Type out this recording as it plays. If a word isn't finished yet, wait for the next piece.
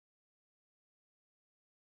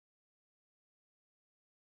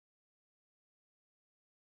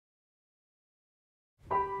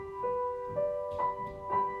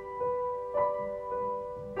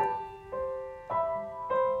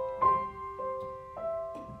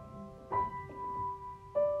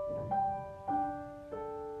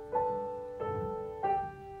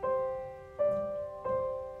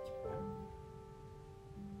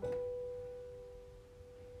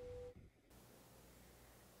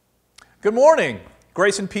Good morning.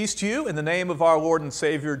 Grace and peace to you in the name of our Lord and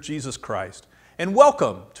Savior, Jesus Christ. And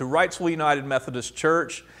welcome to Wrightsville United Methodist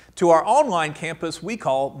Church, to our online campus we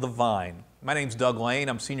call The Vine. My name's Doug Lane.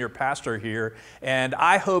 I'm senior pastor here, and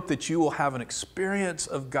I hope that you will have an experience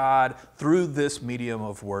of God through this medium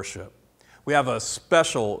of worship. We have a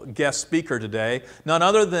special guest speaker today. None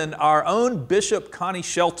other than our own Bishop Connie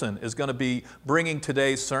Shelton is going to be bringing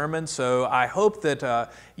today's sermon. So I hope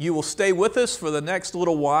that you will stay with us for the next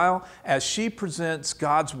little while as she presents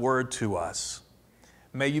God's Word to us.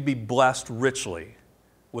 May you be blessed richly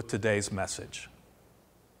with today's message.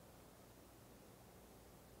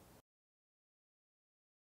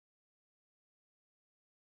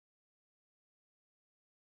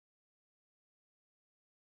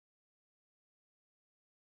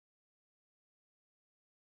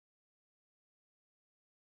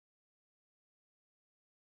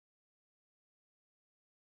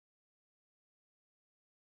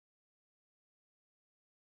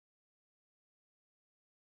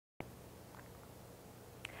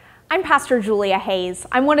 I'm Pastor Julia Hayes.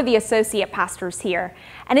 I'm one of the associate pastors here,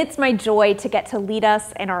 and it's my joy to get to lead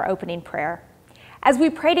us in our opening prayer. As we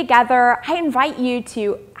pray together, I invite you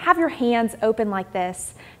to have your hands open like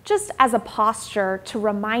this, just as a posture to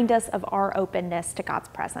remind us of our openness to God's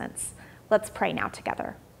presence. Let's pray now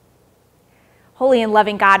together. Holy and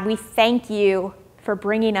loving God, we thank you for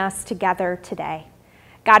bringing us together today.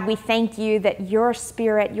 God, we thank you that your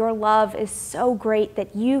spirit, your love is so great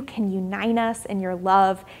that you can unite us in your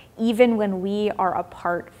love even when we are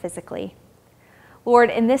apart physically.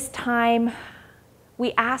 Lord, in this time,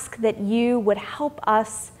 we ask that you would help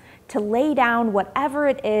us to lay down whatever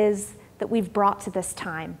it is that we've brought to this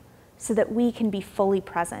time so that we can be fully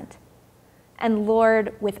present. And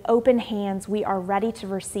Lord, with open hands, we are ready to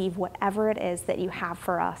receive whatever it is that you have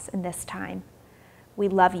for us in this time. We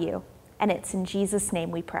love you. And it's in Jesus'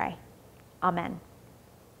 name we pray. Amen.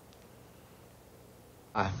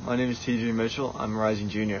 Hi, my name is TJ Mitchell. I'm a rising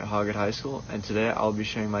junior at Hoggett High School, and today I'll be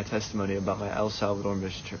sharing my testimony about my El Salvador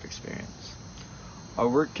mission trip experience. Our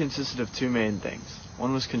work consisted of two main things.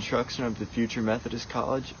 One was construction of the future Methodist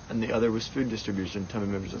college, and the other was food distribution to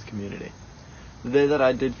members of the community. The day that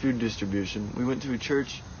I did food distribution, we went to a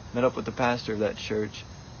church, met up with the pastor of that church,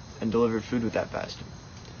 and delivered food with that pastor.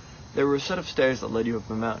 There were a set of stairs that led you up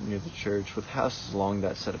a mountain near the church with houses along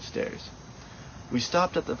that set of stairs. We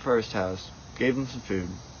stopped at the first house, gave them some food,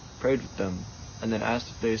 prayed with them, and then asked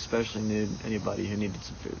if they especially knew anybody who needed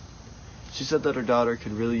some food. She said that her daughter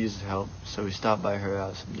could really use the help, so we stopped by her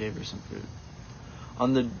house and gave her some food.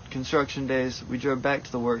 On the construction days, we drove back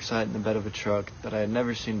to the work site in the bed of a truck that I had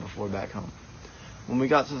never seen before back home. When we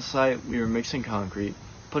got to the site, we were mixing concrete,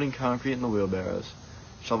 putting concrete in the wheelbarrows,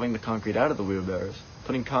 shoveling the concrete out of the wheelbarrows,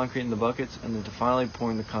 putting concrete in the buckets, and then finally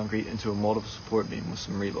pouring the concrete into a moldable support beam with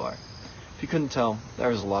some rebar. If you couldn't tell, there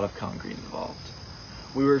was a lot of concrete involved.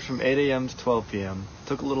 We worked from 8 a.m. to 12 p.m.,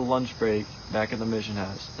 took a little lunch break back at the mission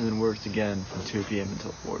house, and then worked again from 2 p.m.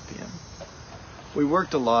 until 4 p.m. We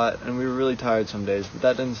worked a lot, and we were really tired some days, but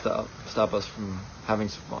that didn't stop us from having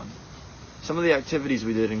some fun. Some of the activities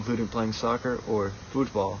we did included playing soccer or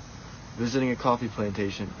football, visiting a coffee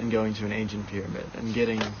plantation, and going to an ancient pyramid, and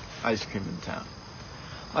getting ice cream in town.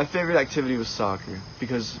 My favorite activity was soccer,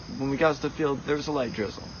 because when we got to the field, there was a light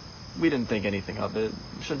drizzle. We didn't think anything of it.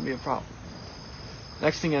 It shouldn't be a problem.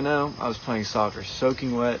 Next thing I know, I was playing soccer,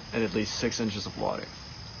 soaking wet in at least 6 inches of water.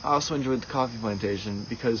 I also enjoyed the coffee plantation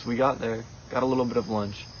because we got there, got a little bit of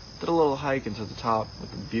lunch, did a little hike into the top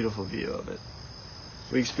with a beautiful view of it.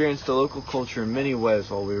 We experienced the local culture in many ways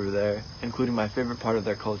while we were there, including my favorite part of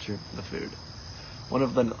their culture, the food. On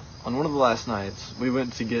one of the last nights, we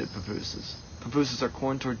went to get pupusas. Pupusas are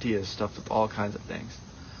corn tortillas stuffed with all kinds of things.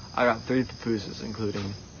 I got 3 pupusas,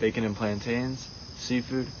 including bacon and plantains,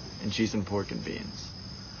 seafood, and cheese and pork and beans.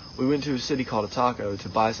 We went to a city called Ataco to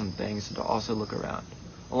buy some things and to also look around.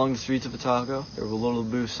 Along the streets of Ataco, there were little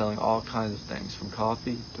booths selling all kinds of things, from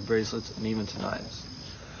coffee to bracelets and even to knives.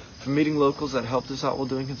 From meeting locals that helped us out while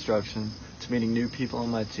doing construction, to meeting new people on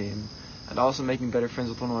my team, and also making better friends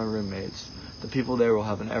with one of my roommates, the people there will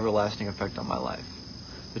have an everlasting effect on my life.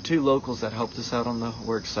 The 2 locals that helped us out on the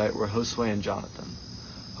work site were Josue and Jonathan.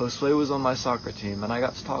 Josue was on my soccer team, and I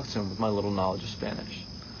got to talk to him with my little knowledge of Spanish.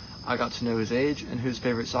 I got to know his age and who his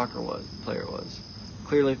favorite soccer player was.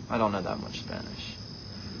 Clearly, I don't know that much Spanish.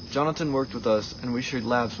 Jonathan worked with us, and we shared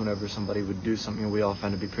laughs whenever somebody would do something we all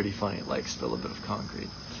found to be pretty funny, like spill a bit of concrete.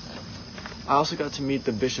 I also got to meet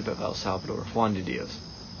the Bishop of El Salvador, Juan de Dios.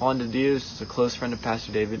 Juan de Dios is a close friend of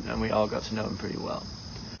Pastor David, and we all got to know him pretty well.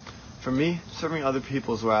 For me, serving other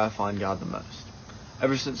people is where I find God the most.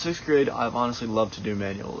 Ever since 6th grade, I've honestly loved to do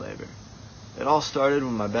manual labor. It all started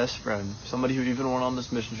when my best friend, somebody who even went on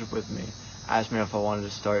this mission trip with me, asked me if I wanted to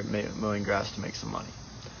start mowing grass to make some money.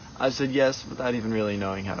 I said yes without even really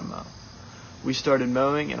knowing how to mow. We started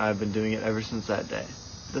mowing, and I've been doing it ever since that day.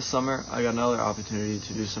 This summer, I got another opportunity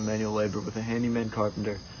to do some manual labor with a handyman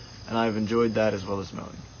carpenter, and I've enjoyed that as well as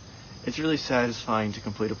mowing. It's really satisfying to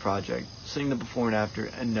complete a project, seeing the before and after,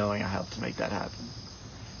 and knowing I helped to make that happen.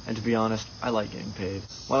 And to be honest, I like getting paid.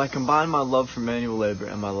 When I combine my love for manual labor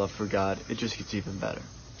and my love for God, it just gets even better.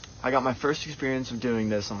 I got my first experience of doing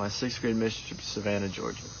this on my 6th grade mission trip to Savannah,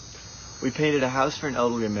 Georgia. We painted a house for an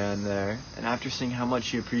elderly man there, and after seeing how much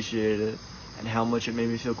he appreciated it and how much it made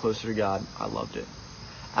me feel closer to God, I loved it.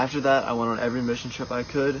 After that, I went on every mission trip I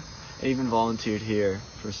could, and even volunteered here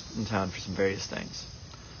in town for some various things.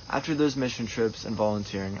 After those mission trips and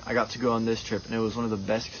volunteering, I got to go on this trip, and it was one of the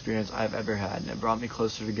best experiences I've ever had, and it brought me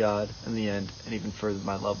closer to God in the end, and even furthered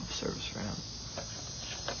my love of service for Him.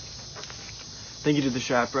 Thank you to the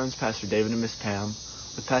chaperones, Pastor David and Miss Pam.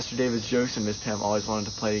 With Pastor David's jokes and Miss Pam always wanted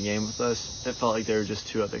to play a game with us, it felt like there were just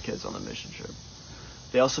 2 other kids on the mission trip.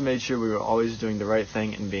 They also made sure we were always doing the right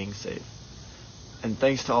thing and being safe. And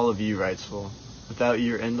thanks to all of you, Wrightsville. Without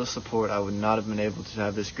your endless support, I would not have been able to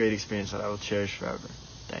have this great experience that I will cherish forever.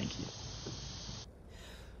 Thank you.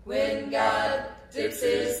 When God dips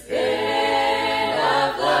His pen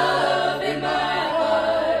of love in my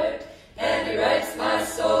heart, and He writes my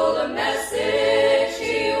soul a message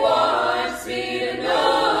He wants me to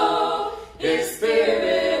know, His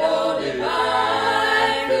Spirit all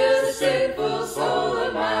divine fills the sinful soul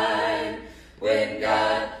of mine. When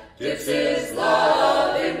God dips His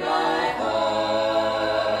love in my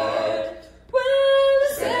heart, well,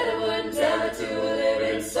 the Santa wouldn't tell it to a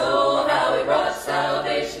living soul how He brought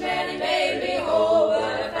salvation and He made me whole, but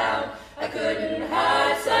I found I couldn't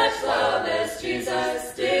hide such love as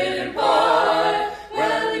Jesus did impart.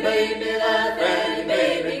 Well, He made me laugh and He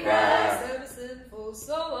made me cry, set a sinful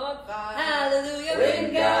soul on fire. Hallelujah.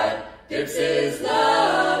 When God dips His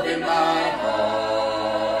love in my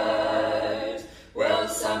heart. Well,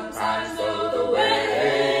 sometimes though the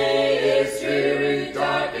way is dreary,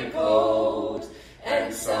 dark and cold,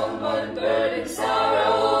 and some unburdened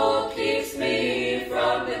sorrow keeps me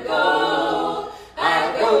from the goal,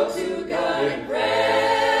 I go to God in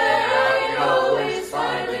prayer. I can always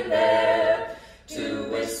find Him there to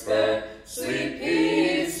whisper sweet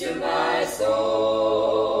peace to my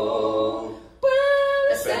soul. Well,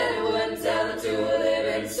 the Santa wouldn't tell it to a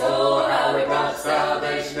living soul how He brought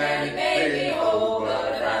salvation and He made me whole,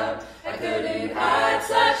 but I found I couldn't hide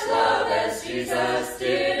such love as Jesus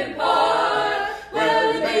did impart.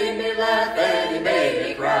 Well, He made me laugh and He made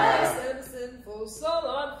me cry, set a sinful soul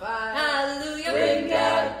on fire. Hallelujah. When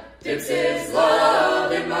God dips His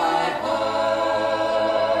love in my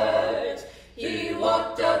heart, He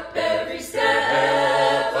walked up every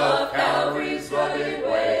step of Calvary's rugged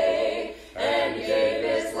way, and He gave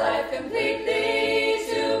His life completely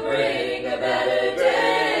to bring a better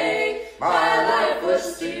day. My life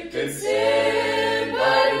was steeped in sin,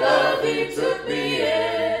 but in love He took me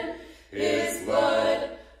in. His blood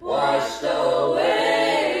washed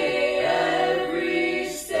away every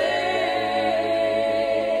stain.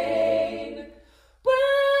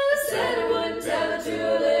 Well, the Santa wouldn't tell it to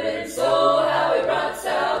a living soul how He brought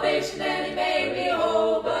salvation and He made me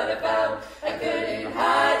whole, but I found I couldn't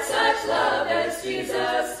hide such love as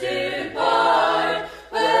Jesus did impart.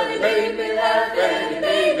 Well, He made me laugh and He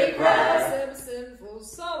made me cry, set a sinful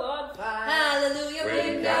soul on fire. Hallelujah.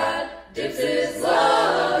 When God dips His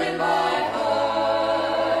love in my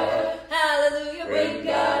heart. Hallelujah. When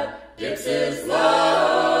God dips His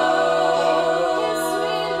love, His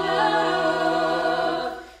sweet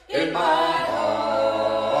love in my heart.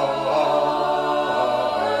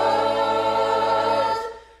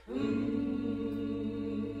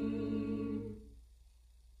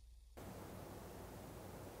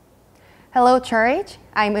 Hello, church.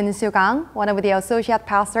 I'm Eun Soo Kang, one of the associate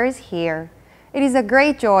pastors here. It is a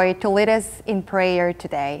great joy to lead us in prayer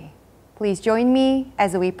today. Please join me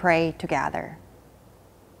as we pray together.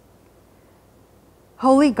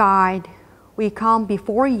 Holy God, we come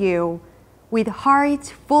before You with hearts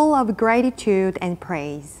full of gratitude and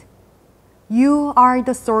praise. You are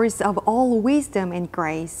the source of all wisdom and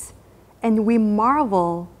grace, and we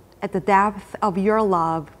marvel at the depth of Your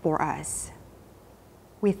love for us.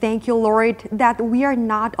 We thank You, Lord, that we are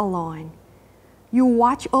not alone. You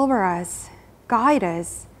watch over us, guide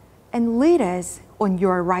us, and lead us on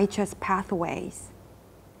Your righteous pathways.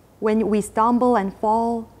 When we stumble and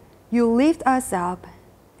fall, You lift us up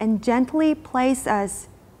and gently place us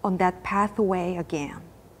on that pathway again.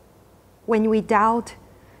 When we doubt,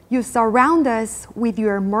 You surround us with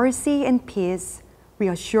your mercy and peace,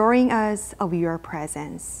 reassuring us of your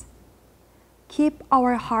presence. Keep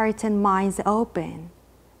our hearts and minds open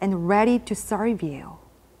and ready to serve you.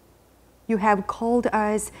 You have called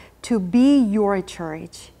us to be your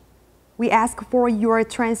church. We ask for your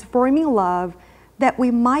transforming love that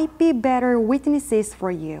we might be better witnesses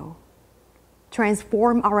for you.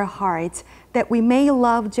 Transform our hearts that we may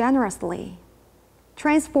love generously.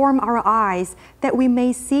 Transform our eyes that we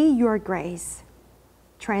may see your grace.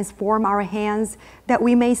 Transform our hands that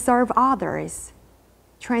we may serve others.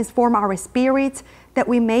 Transform our spirits that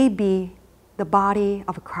we may be the body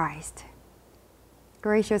of Christ.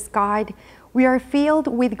 Gracious God, we are filled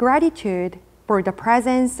with gratitude for the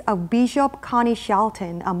presence of Bishop Connie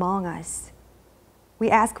Shelton among us. We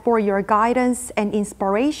ask for your guidance and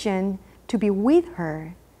inspiration to be with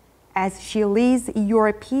her as she leads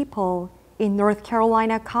your people in North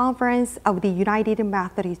Carolina Conference of the United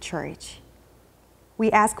Methodist Church. We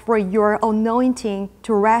ask for your anointing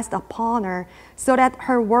to rest upon her so that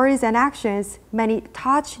her words and actions may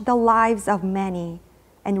touch the lives of many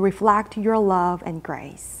and reflect your love and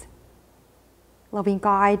grace. Loving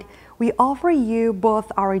God, we offer you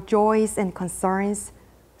both our joys and concerns,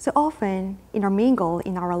 so often intermingle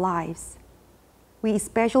in our lives. We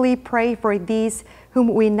especially pray for these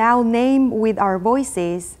whom we now name with our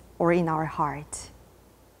voices or in our heart.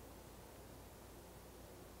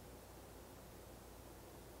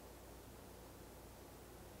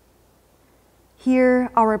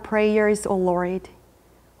 Hear our prayers, O Lord.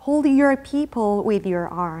 Hold your people with your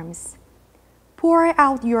arms. Pour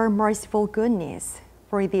out your merciful goodness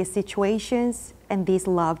for these situations and these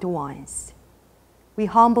loved ones. We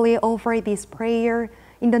humbly offer this prayer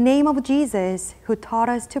in the name of Jesus, who taught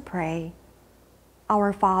us to pray.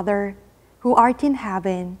 Our Father, who art in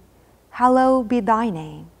heaven, hallowed be thy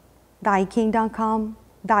name. Thy kingdom come,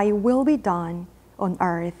 thy will be done on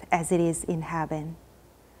earth as it is in heaven.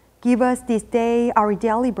 Give us this day our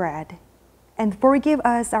daily bread, and forgive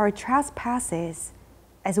us our trespasses,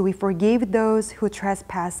 as we forgive those who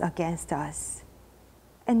trespass against us.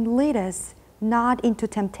 And lead us not into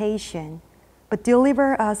temptation, but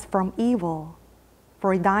deliver us from evil.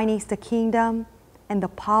 For thine is the kingdom, and the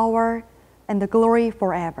power, and the glory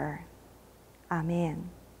forever. Amen.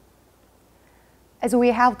 As we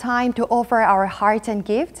have time to offer our hearts and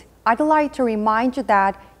gift, I'd like to remind you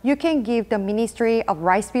that you can give the ministry of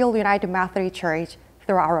Wrightsville United Methodist Church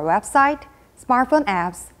through our website, smartphone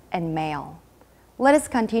apps, and mail. Let us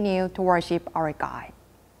continue to worship our God.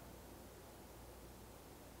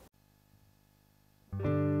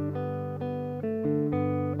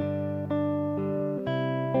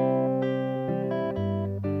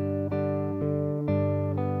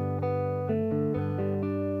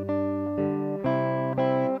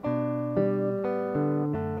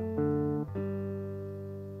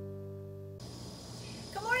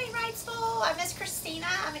 I'm Miss Christina.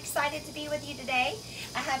 I'm excited to be with you today.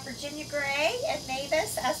 I have Virginia Gray and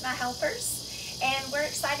Mavis as my helpers, and we're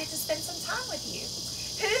excited to spend some time with you.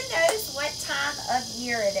 Who knows what time of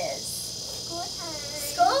year it is? School time.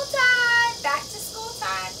 School time! Back to school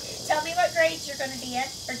time. Tell me what grades you're going to be in,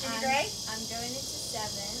 Virginia Gray. I'm going into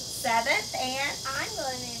 7th. 7th, and I'm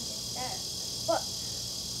going into 3rd. what?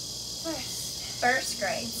 First. First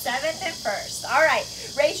grade. 7th and 1st. All right.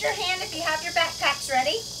 Raise your hand if you have your backpacks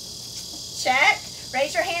ready. Check.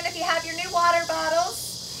 Raise your hand if you have your new water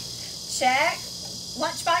bottles. Check.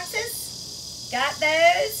 Lunch boxes. Got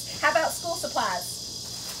those. How about school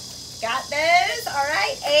supplies? Got those. All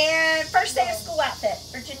right. And first day of school outfit.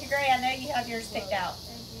 Virginia Gray, I know you have yours picked out.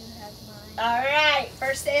 I do have mine. All right.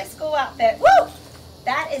 First day of school outfit. Woo!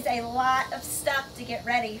 That is a lot of stuff to get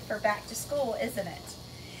ready for back to school, isn't it?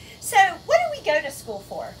 So what do we go to school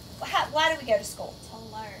for? Why do we go to school? To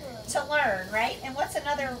learn. To learn, right? And what's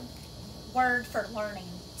another word for learning?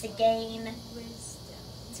 To gain Wisdom.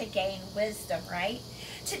 to gain wisdom, right?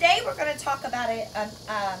 Today we're going to talk about a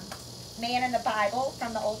man in the Bible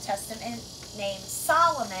from the Old Testament named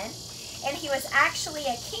Solomon, and he was actually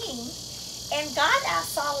a king, and God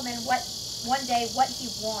asked Solomon one day what he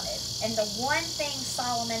wanted, and the one thing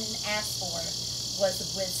Solomon asked for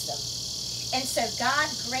was wisdom. And so God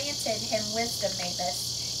granted him wisdom,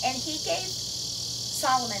 Mavis, and he gave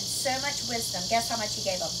Solomon so much wisdom. Guess how much he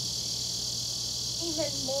gave him?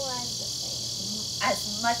 Even more as the sand.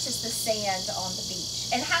 As much as the sand on the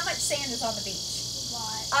beach. And how much sand is on the beach? A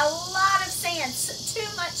lot. A lot of sand. Too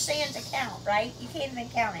much sand to count, right? You can't even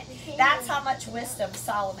count it. That's how much wisdom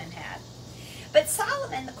Solomon had. But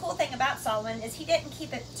Solomon, the cool thing about Solomon is he didn't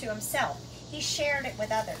keep it to himself. He shared it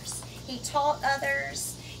with others. He taught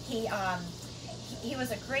others. He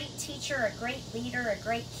was a great teacher, a great leader, a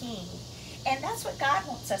great king. And that's what God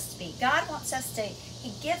wants us to be. God wants us to,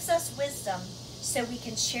 he gives us wisdom so we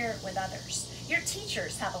can share it with others. Your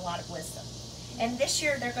teachers have a lot of wisdom. And this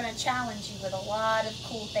year they're going to challenge you with a lot of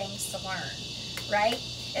cool things to learn, right?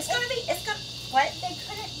 What? They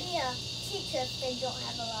couldn't be a teacher if they don't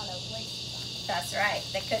have a lot of wisdom. That's right.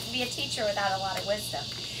 They couldn't be a teacher without a lot of wisdom.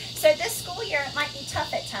 So this school year, it might be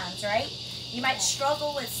tough at times, right? You might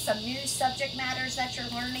struggle with some new subject matters that you're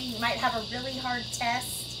learning. You might have a really hard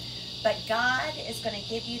test. But God is going to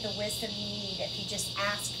give you the wisdom you need if you just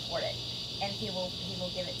ask for it. And he will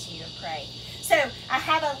give it to you and pray. So I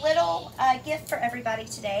have a little gift for everybody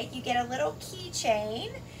today. You get a little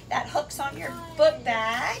keychain that hooks on your book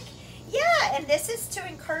bag. Yeah, and this is to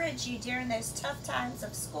encourage you during those tough times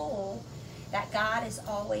of school that God is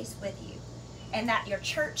always with you. And that your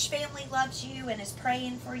church family loves you and is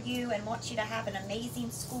praying for you and wants you to have an amazing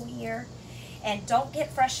school year. And don't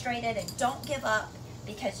get frustrated and don't give up,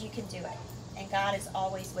 because you can do it. And God is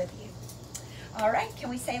always with you. All right, can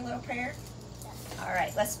we say a little prayer? All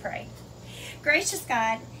right, let's pray. Gracious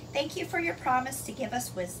God, thank you for your promise to give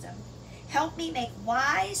us wisdom. Help me make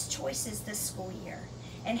wise choices this school year,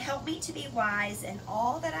 and help me to be wise in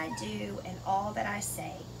all that I do and all that I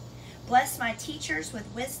say. Bless my teachers with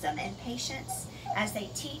wisdom and patience as they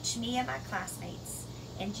teach me and my classmates.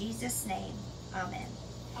 In Jesus' name, amen.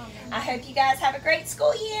 Amen. I hope you guys have a great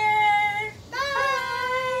school year. Bye.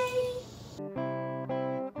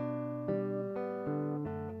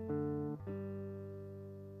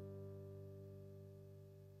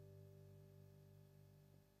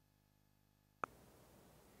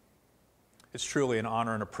 It's truly an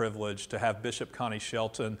honor and a privilege to have Bishop Connie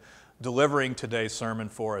Shelton delivering today's sermon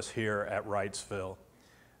for us here at Wrightsville.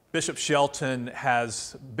 Bishop Shelton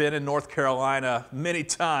has been in North Carolina many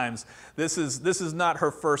times. This is not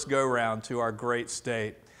her first go-round to our great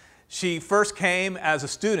state. She first came as a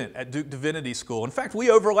student at Duke Divinity School. In fact, we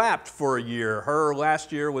overlapped for a year. Her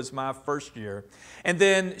last year was my first year. And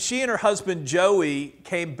then she and her husband Joey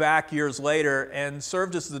came back years later and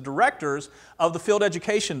served as the directors of the field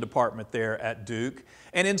education department there at Duke.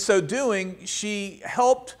 And in so doing, she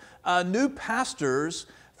helped new pastors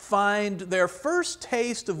find their first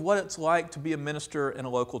taste of what it's like to be a minister in a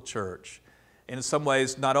local church. And in some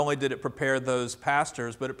ways, not only did it prepare those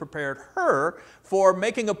pastors, but it prepared her for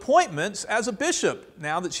making appointments as a bishop,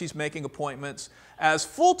 now that she's making appointments as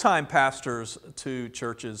full-time pastors to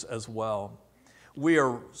churches as well. We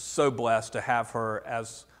are so blessed to have her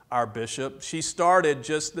as our bishop. She started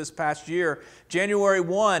just this past year, January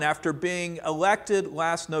 1, after being elected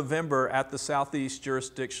last November at the Southeast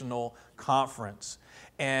Jurisdictional Conference,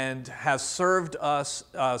 and has served us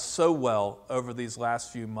so well over these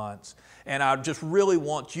last few months. And I just really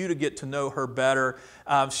want you to get to know her better.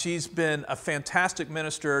 She's been a fantastic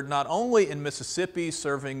minister, not only in Mississippi,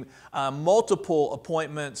 serving multiple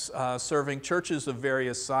appointments, serving churches of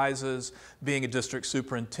various sizes, being a district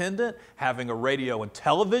superintendent, having a radio and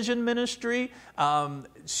television ministry.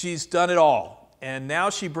 She's done it all. And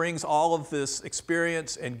now she brings all of this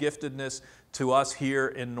experience and giftedness to us here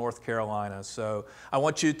in North Carolina. So I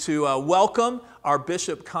want you to welcome our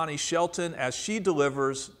Bishop Connie Shelton as she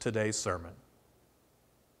delivers today's sermon.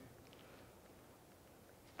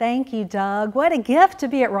 Thank you, Doug. What a gift to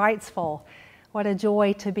be at Wrightsville. What a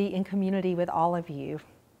joy to be in community with all of you.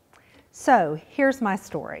 So here's my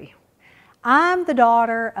story. I'm the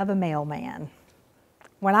daughter of a mailman.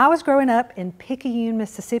 When I was growing up in Picayune,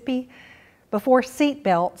 Mississippi, before seat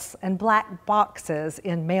belts and black boxes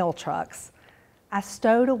in mail trucks, I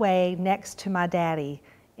stowed away next to my daddy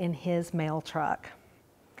in his mail truck.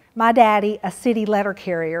 My daddy, a city letter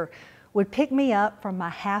carrier, would pick me up from my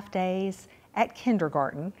half days at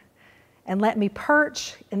kindergarten and let me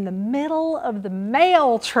perch in the middle of the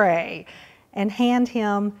mail tray and hand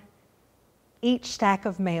him each stack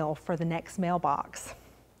of mail for the next mailbox.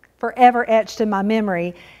 Forever etched in my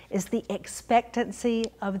memory is the expectancy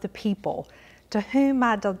of the people to whom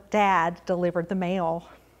my dad delivered the mail.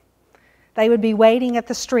 They would be waiting at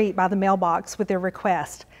the street by the mailbox with their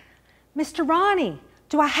request. "Mr. Ronnie,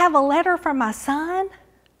 do I have a letter from my son?"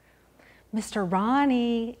 "Mr.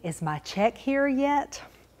 Ronnie, is my check here yet?"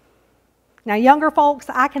 Now, younger folks,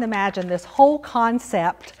 I can imagine this whole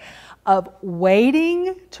concept of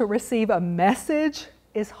waiting to receive a message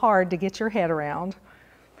is hard to get your head around.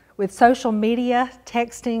 With social media,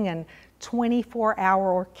 texting, and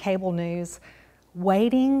 24-hour cable news,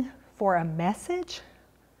 waiting for a message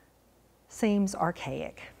seems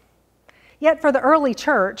archaic. Yet for the early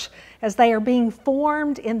church, as they are being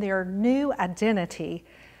formed in their new identity,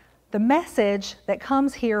 the message that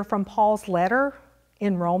comes here from Paul's letter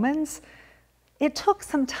in Romans it took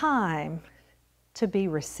some time to be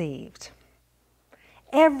received.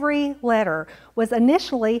 Every letter was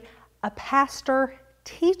initially a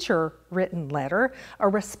pastor-teacher written letter, a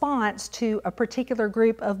response to a particular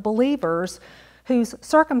group of believers whose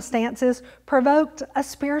circumstances provoked a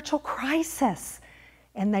spiritual crisis,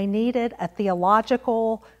 and they needed a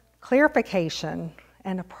theological clarification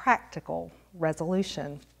and a practical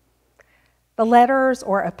resolution. The letters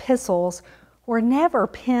or epistles were never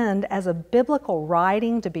penned as a biblical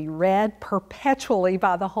writing to be read perpetually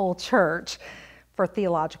by the whole church for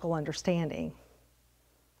theological understanding.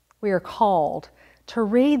 We are called to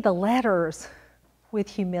read the letters with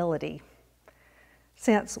humility,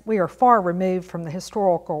 since we are far removed from the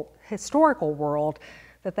historical world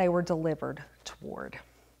that they were delivered toward.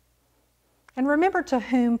 And remember to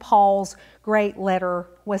whom Paul's great letter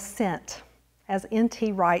was sent. As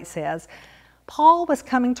N.T. Wright says, Paul was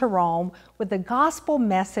coming to Rome with the gospel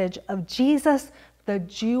message of Jesus, the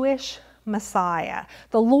Jewish Messiah,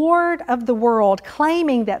 the Lord of the world,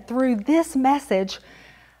 claiming that through this message,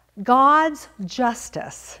 God's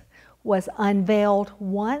justice was unveiled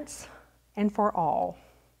once and for all.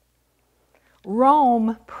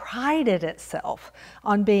 Rome prided itself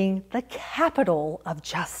on being the capital of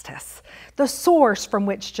justice, the source from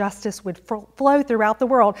which justice would flow throughout the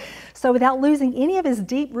world. So without losing any of his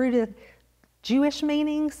deep-rooted Jewish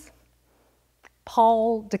meanings,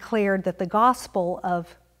 Paul declared that the gospel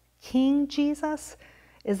of King Jesus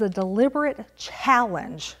is a deliberate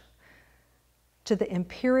challenge to the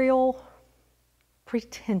imperial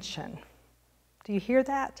pretension. Do you hear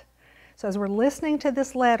that? So as we're listening to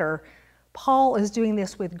this letter, Paul is doing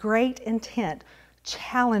this with great intent,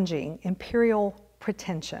 challenging imperial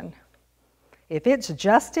pretension. If it's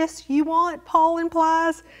justice you want, Paul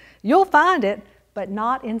implies, you'll find it, but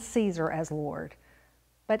not in Caesar as Lord,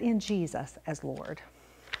 but in Jesus as Lord.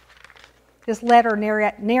 This letter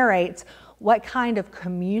narrates what kind of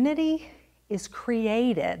community is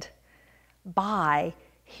created by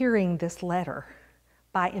hearing this letter,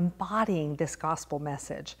 by embodying this gospel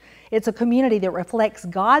message. It's a community that reflects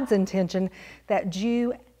God's intention that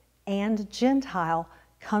Jew and Gentile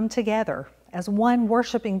come together as one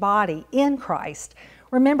worshiping body in Christ.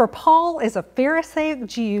 Remember, Paul is a Pharisaic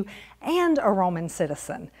Jew and a Roman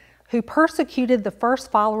citizen who persecuted the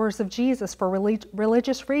first followers of Jesus for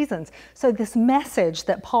religious reasons. So this message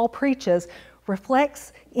that Paul preaches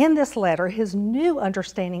reflects in this letter his new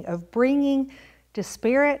understanding of bringing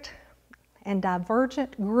disparate and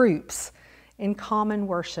divergent groups in common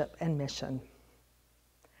worship and mission.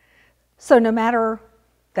 So no matter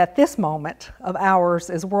that this moment of ours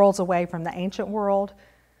is worlds away from the ancient world,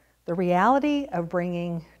 the reality of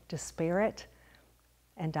bringing disparate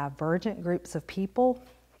and divergent groups of people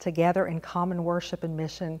together in common worship and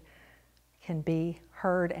mission can be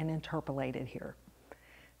heard and interpolated here.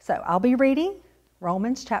 So I'll be reading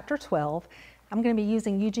Romans chapter 12. I'm going to be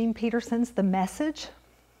using Eugene Peterson's The Message.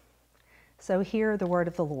 So hear the word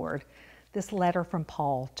of the Lord, this letter from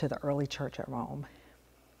Paul to the early church at Rome.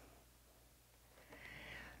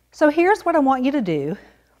 So here's what I want you to do,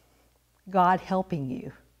 God helping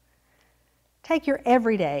you. Take your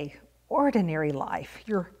everyday, ordinary life,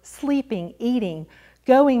 your sleeping, eating,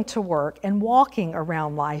 going to work, and walking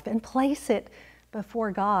around life, and place it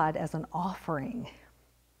before God as an offering.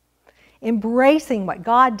 Embracing what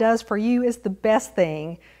God does for you is the best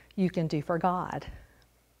thing you can do for God.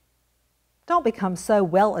 Don't become so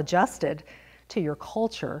well adjusted to your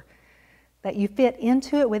culture that you fit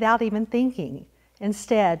into it without even thinking.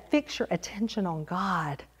 Instead, fix your attention on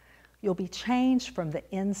God. You'll be changed from the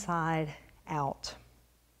inside out.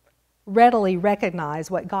 Readily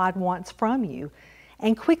recognize what God wants from you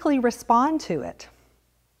and quickly respond to it.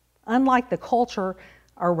 Unlike the culture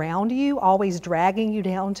around you, always dragging you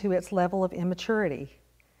down to its level of immaturity,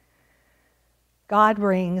 God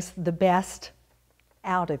brings the best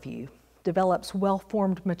out of you, develops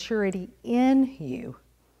well-formed maturity in you.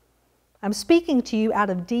 I'm speaking to you out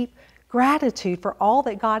of deep gratitude for all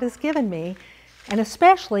that God has given me, and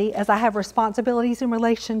especially as I have responsibilities in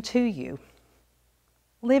relation to you.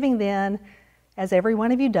 Living then, as every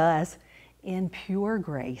one of you does, in pure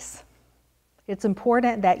grace. It's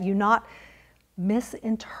important that you not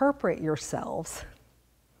misinterpret yourselves.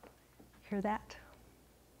 Hear that?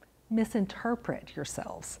 Misinterpret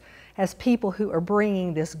yourselves as people who are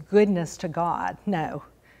bringing this goodness to God. No,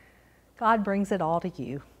 God brings it all to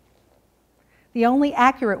you. The only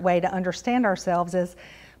accurate way to understand ourselves is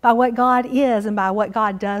by what God is and by what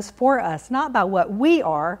God does for us, not by what we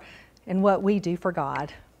are and what we do for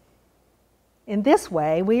God. In this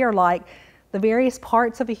way, we are like the various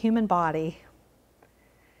parts of a human body.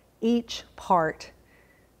 Each part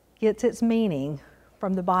gets its meaning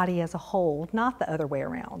from the body as a whole, not the other way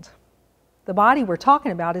around. The body we're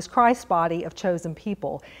talking about is Christ's body of chosen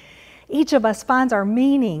people. Each of us finds our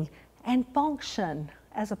meaning and function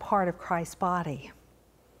as a part of Christ's body.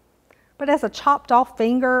 But as a chopped off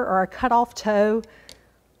finger or a cut off toe,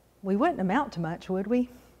 we wouldn't amount to much, would we?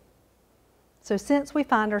 So since we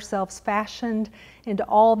find ourselves fashioned into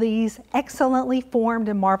all these excellently formed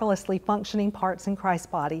and marvelously functioning parts in Christ's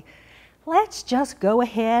body, let's just go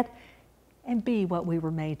ahead and be what we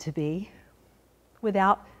were made to be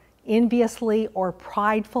without enviously or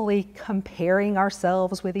pridefully comparing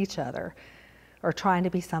ourselves with each other or trying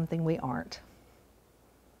to be something we aren't.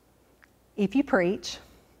 If you preach,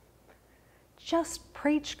 just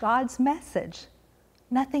preach God's message,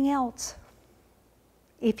 nothing else.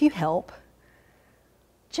 If you help,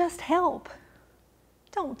 just help.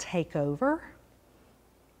 Don't take over.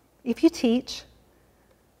 If you teach,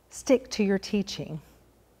 stick to your teaching.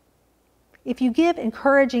 If you give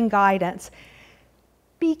encouraging guidance,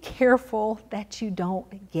 be careful that you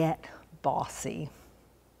don't get bossy.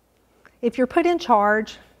 If you're put in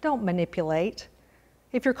charge, don't manipulate.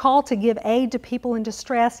 If you're called to give aid to people in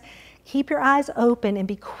distress, keep your eyes open and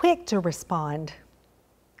be quick to respond.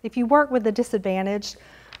 If you work with the disadvantaged,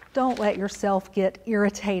 don't let yourself get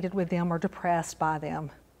irritated with them or depressed by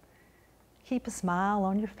them. Keep a smile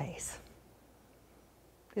on your face.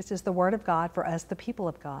 This is the word of God for us, the people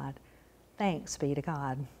of God. Thanks be to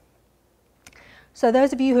God. So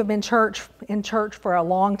those of you who have been in church for a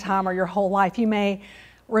long time or your whole life, you may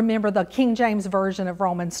remember the King James Version of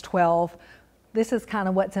Romans 12. This is kind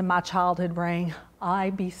of what's in my childhood brain. I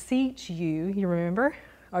beseech you, you remember?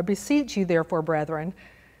 I beseech you, therefore, brethren,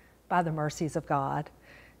 by the mercies of God,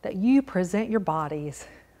 that you present your bodies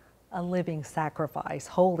a living sacrifice,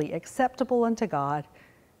 holy, acceptable unto God,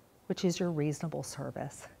 which is your reasonable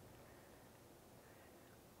service.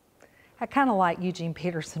 I kind of like Eugene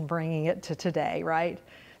Peterson bringing it to today, right?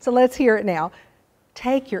 So let's hear it now.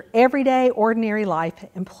 Take your everyday, ordinary life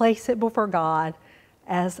and place it before God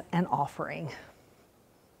as an offering.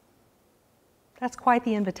 That's quite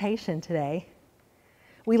the invitation today.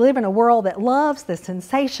 We live in a world that loves the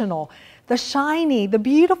sensational, the shiny, the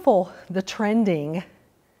beautiful, the trending.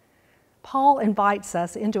 Paul invites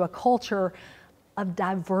us into a culture of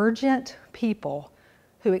divergent people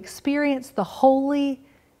who experience the holy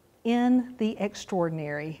in the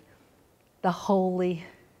extraordinary, the holy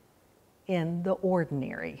in the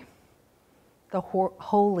ordinary, the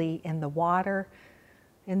holy in the water,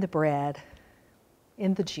 in the bread,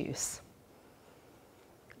 in the juice,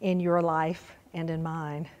 in your life and in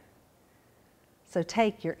mine. So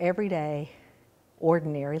take your everyday,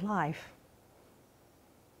 ordinary life.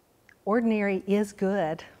 Ordinary is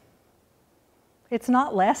good. It's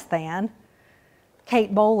not less than.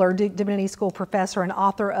 Kate Bowler, Duke Divinity School professor and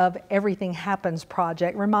author of Everything Happens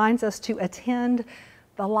Project, reminds us to attend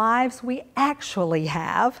the lives we actually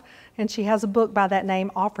have. And she has a book by that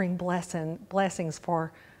name, Offering Blessings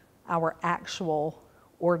for Our Actual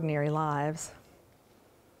Ordinary Lives.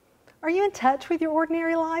 Are you in touch with your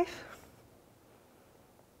ordinary life?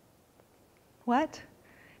 What?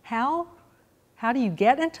 How? How do you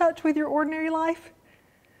get in touch with your ordinary life?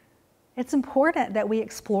 It's important that we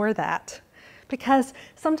explore that, because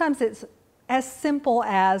sometimes it's as simple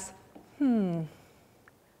as,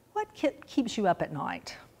 what keeps you up at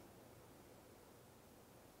night?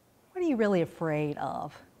 What are you really afraid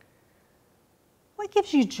of? What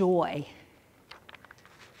gives you joy?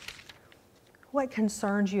 What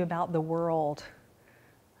concerns you about the world,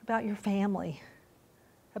 about your family,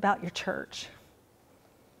 about your church?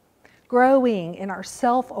 Growing in our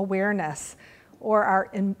self-awareness or our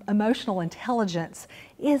emotional intelligence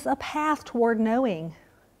is a path toward knowing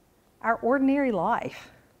our ordinary life.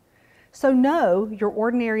 So know your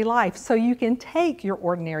ordinary life so you can take your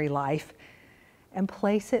ordinary life and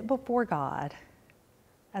place it before God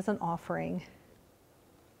as an offering.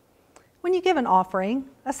 When you give an offering,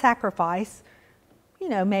 a sacrifice,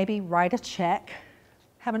 maybe write a check,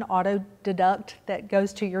 have an auto deduct that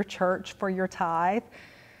goes to your church for your tithe.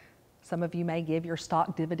 Some of you may give your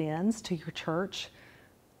stock dividends to your church,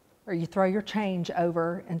 or you throw your change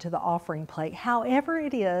over into the offering plate. However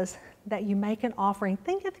it is that you make an offering,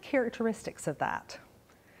 think of the characteristics of that.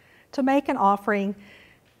 To make an offering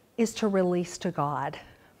is to release to God,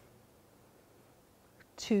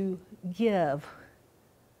 to give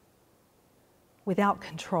without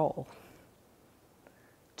control,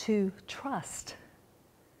 to trust.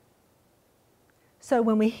 So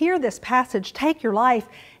when we hear this passage, take your life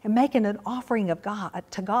and make it an offering of God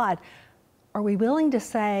to God, are we willing to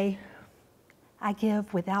say, I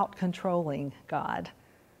give without controlling God?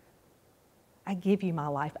 I give you my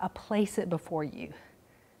life. I place it before you.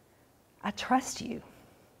 I trust you.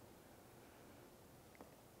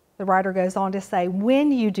 The writer goes on to say,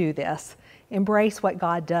 when you do this, embrace what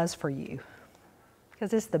God does for you,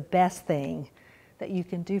 because it's the best thing that you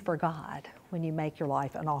can do for God when you make your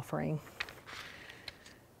life an offering.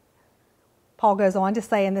 Paul goes on to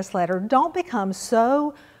say in this letter, don't become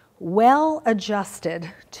so well adjusted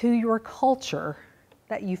to your culture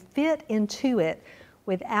that you fit into it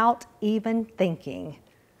without even thinking.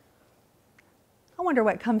 I wonder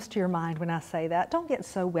what comes to your mind when I say that. Don't get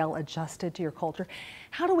so well adjusted to your culture.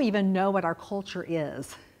 How do we even know what our culture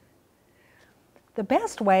is? The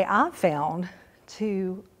best way I've found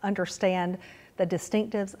to understand the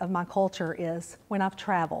distinctives of my culture is when I've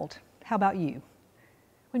traveled. How about you?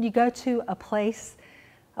 When you go to a place,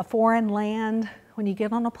 a foreign land, when you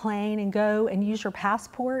get on a plane and go and use your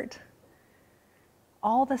passport,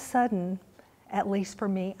 all of a sudden, at least for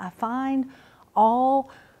me, I find all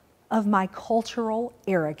of my cultural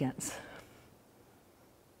arrogance.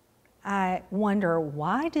 I wonder,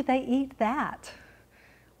 why do they eat that?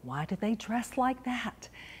 Why do they dress like that?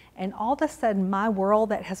 And all of a sudden, my world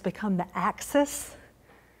that has become the axis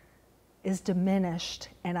is diminished,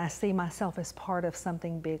 and I see myself as part of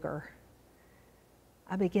something bigger.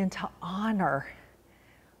 I begin to honor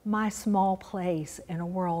my small place in a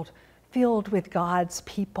world filled with God's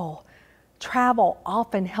people. Travel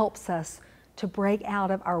often helps us to break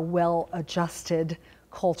out of our well-adjusted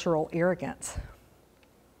cultural arrogance.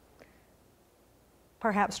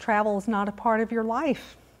 Perhaps travel is not a part of your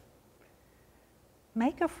life.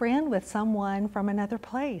 Make a friend with someone from another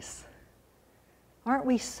place. Aren't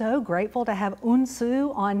we so grateful to have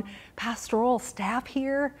Unsu on pastoral staff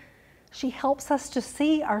here? She helps us to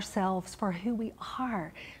see ourselves for who we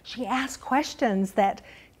are. She asks questions that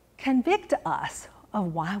convict us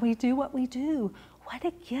of why we do what we do. What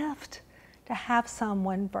a gift to have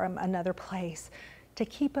someone from another place to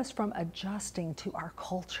keep us from adjusting to our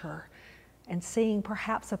culture and seeing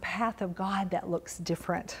perhaps a path of God that looks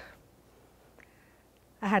different.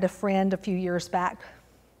 I had a friend a few years back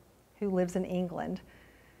who lives in England,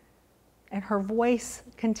 and her voice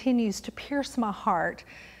continues to pierce my heart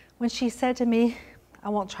when she said to me, I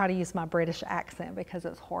won't try to use my British accent because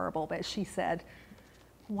it's horrible, but she said,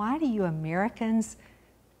 why do you Americans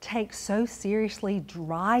take so seriously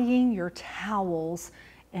drying your towels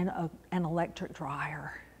in an electric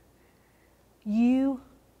dryer? You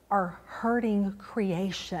are hurting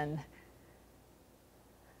creation.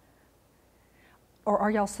 Or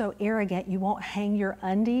are y'all so arrogant you won't hang your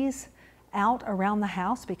undies out around the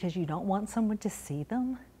house because you don't want someone to see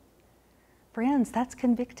them? Friends, that's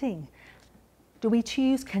convicting. Do we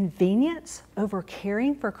choose convenience over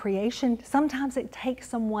caring for creation? Sometimes it takes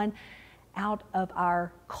someone out of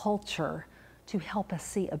our culture to help us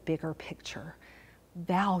see a bigger picture.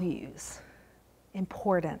 Values,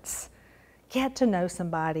 importance. Get to know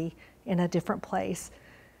somebody in a different place.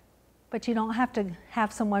 But you don't have to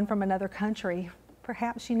have someone from another country.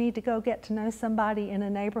 Perhaps you need to go get to know somebody in a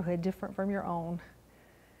neighborhood different from your own,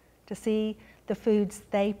 to see the foods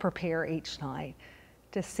they prepare each night,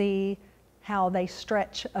 to see how they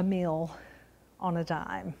stretch a meal on a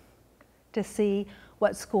dime, to see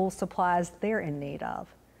what school supplies they're in need of.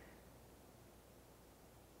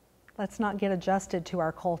 Let's not get adjusted to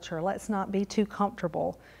our culture. Let's not be too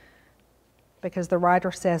comfortable, because the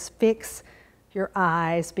writer says, fix your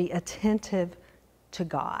eyes, be attentive to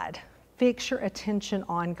God. Fix your attention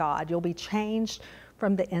on God. You'll be changed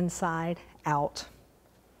from the inside out.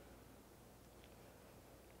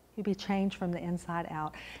 You'll be changed from the inside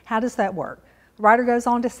out. How does that work? The writer goes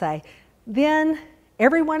on to say, then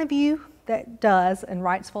every one of you that does in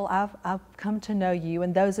Wrightsville, I've come to know you,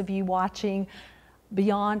 and those of you watching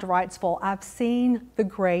beyond Wrightsville, I've seen the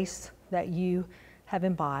grace that you have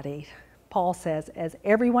embodied. Paul says, as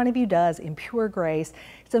every one of you does in pure grace,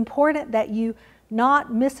 it's important that you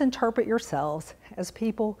not misinterpret yourselves as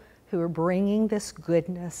people who are bringing this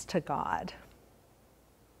goodness to God.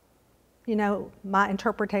 You know, my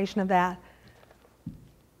interpretation of that,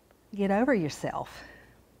 get over yourself.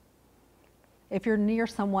 If you're near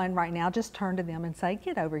someone right now, just turn to them and say,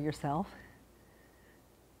 get over yourself.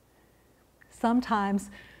 Sometimes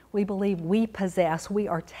we believe we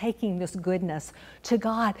are taking this goodness to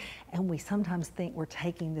God, and we sometimes think we're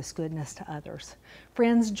taking this goodness to others.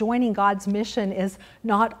 Friends, joining God's mission is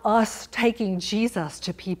not us taking Jesus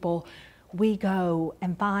to people. We go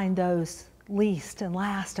and find those least and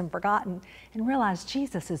last and forgotten and realize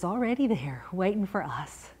Jesus is already there waiting for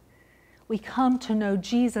us. We come to know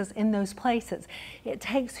Jesus in those places. It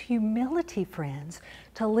takes humility, friends,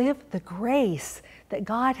 to live the grace that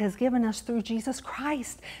God has given us through Jesus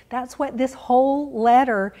Christ. That's what this whole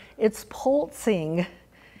letter is pulsing.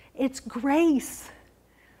 It's grace.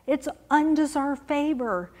 It's undeserved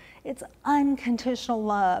favor. It's unconditional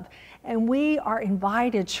love. And we are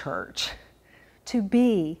invited, church, to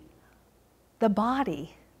be the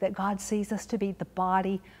body that God sees us to be, the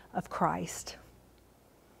body of Christ.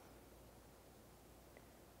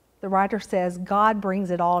 The writer says, God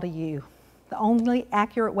brings it all to you. The only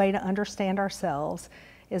accurate way to understand ourselves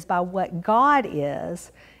is by what God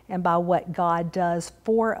is and by what God does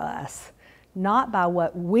for us, not by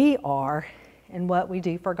what we are and what we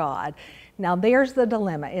do for God. Now there's the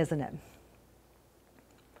dilemma, isn't it?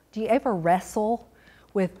 Do you ever wrestle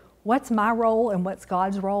with what's my role and what's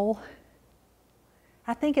God's role?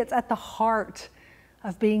 I think it's at the heart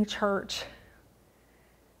of being church.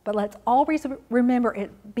 But let's always remember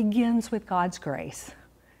it begins with God's grace.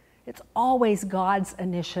 It's always God's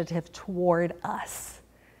initiative toward us.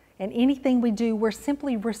 And anything we do, we're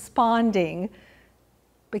simply responding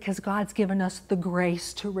because God's given us the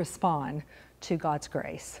grace to respond to God's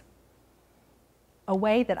grace. A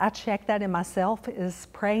way that I check that in myself is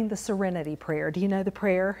praying the serenity prayer. Do you know the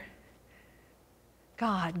prayer?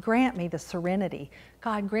 God, grant me the serenity.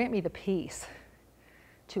 God, grant me the peace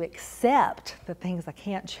to accept the things I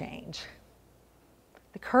can't change,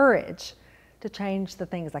 the courage to change the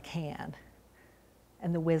things I can,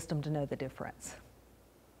 and the wisdom to know the difference.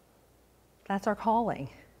 That's our calling.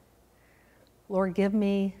 Lord, give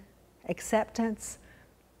me acceptance,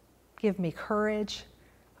 give me courage,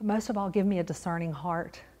 but most of all, give me a discerning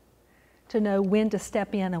heart to know when to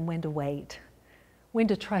step in and when to wait, when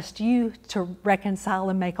to trust you to reconcile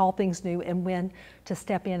and make all things new, and when to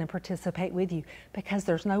step in and participate with you, because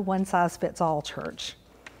there's no one size fits all, church.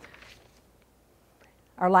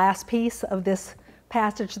 Our last piece of this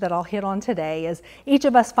passage that I'll hit on today is each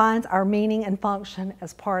of us finds our meaning and function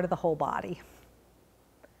as part of the whole body.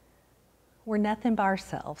 We're nothing by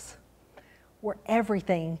ourselves. We're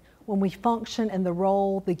everything when we function in the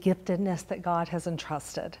role, the giftedness that God has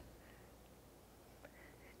entrusted.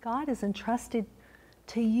 God has entrusted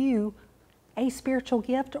to you a spiritual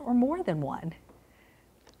gift or more than one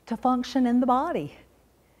to function in the body.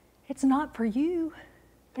 It's not for you,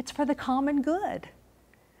 it's for the common good.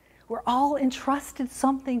 We're all entrusted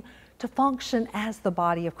something to function as the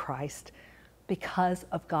body of Christ because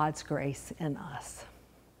of God's grace in us.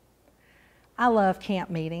 I love camp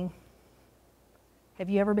meeting. Have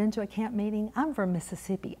you ever been to a camp meeting? I'm from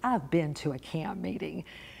Mississippi. I've been to a camp meeting.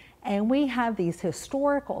 And we have these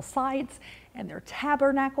historical sites, and they're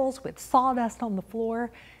tabernacles with sawdust on the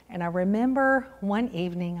floor. And I remember one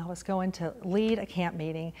evening I was going to lead a camp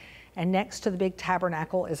meeting, and next to the big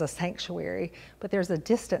tabernacle is a sanctuary, but there's a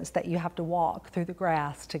distance that you have to walk through the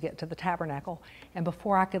grass to get to the tabernacle. And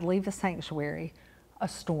before I could leave the sanctuary, a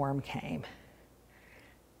storm came.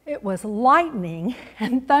 It was lightning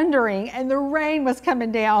and thundering, and the rain was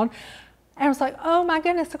coming down. And I was like, oh my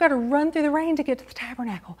goodness, I've got to run through the rain to get to the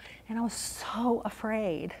tabernacle. And I was so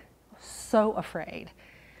afraid, so afraid.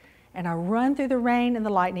 And I run through the rain and the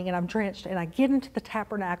lightning, and I'm drenched, and I get into the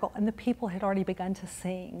tabernacle, and the people had already begun to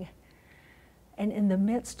sing. And in the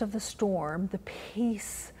midst of the storm, the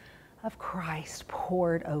peace of Christ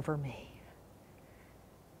poured over me.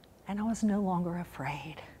 And I was no longer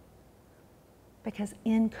afraid. Because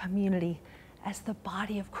in community, as the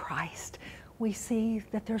body of Christ, we see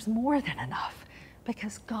that there's more than enough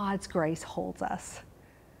because God's grace holds us.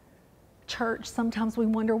 Church, sometimes we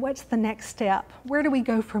wonder, what's the next step? Where do we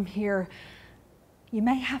go from here? You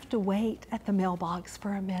may have to wait at the mailbox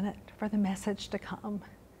for a minute for the message to come.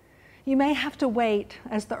 You may have to wait,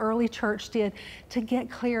 as the early church did, to get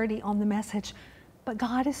clarity on the message. But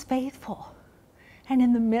God is faithful. And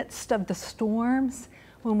in the midst of the storms,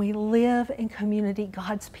 when we live in community,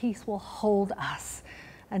 God's peace will hold us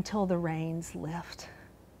until the rains lift.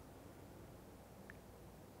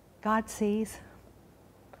 God sees.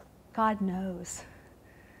 God knows.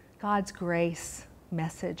 God's grace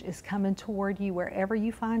message is coming toward you wherever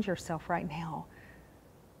you find yourself right now.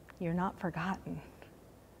 You're not forgotten.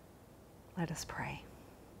 Let us pray.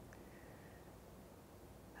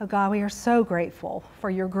 Oh God, we are so grateful for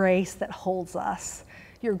your grace that holds us,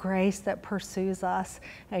 your grace that pursues us,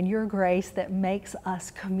 and your grace that makes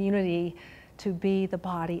us community to be the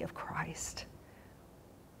body of Christ.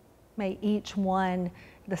 May each one,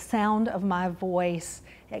 the sound of my voice,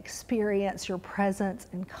 experience your presence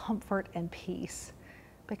and comfort and peace,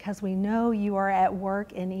 because we know you are at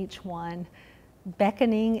work in each one,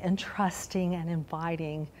 beckoning and trusting and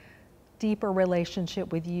inviting deeper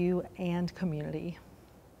relationship with you and community.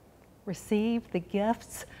 Receive the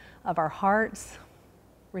gifts of our hearts.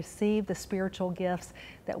 Receive the spiritual gifts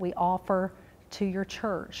that we offer to your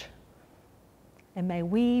church. And may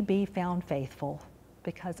we be found faithful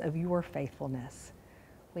because of your faithfulness.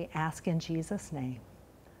 We ask in Jesus' name.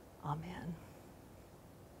 Amen.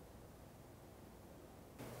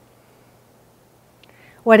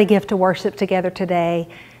 What a gift to worship together today,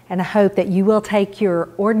 and I hope that you will take your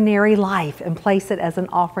ordinary life and place it as an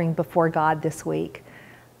offering before God this week.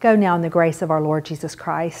 Go now in the grace of our Lord Jesus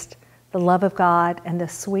Christ, the love of God, and the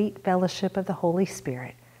sweet fellowship of the Holy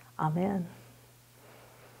Spirit. Amen.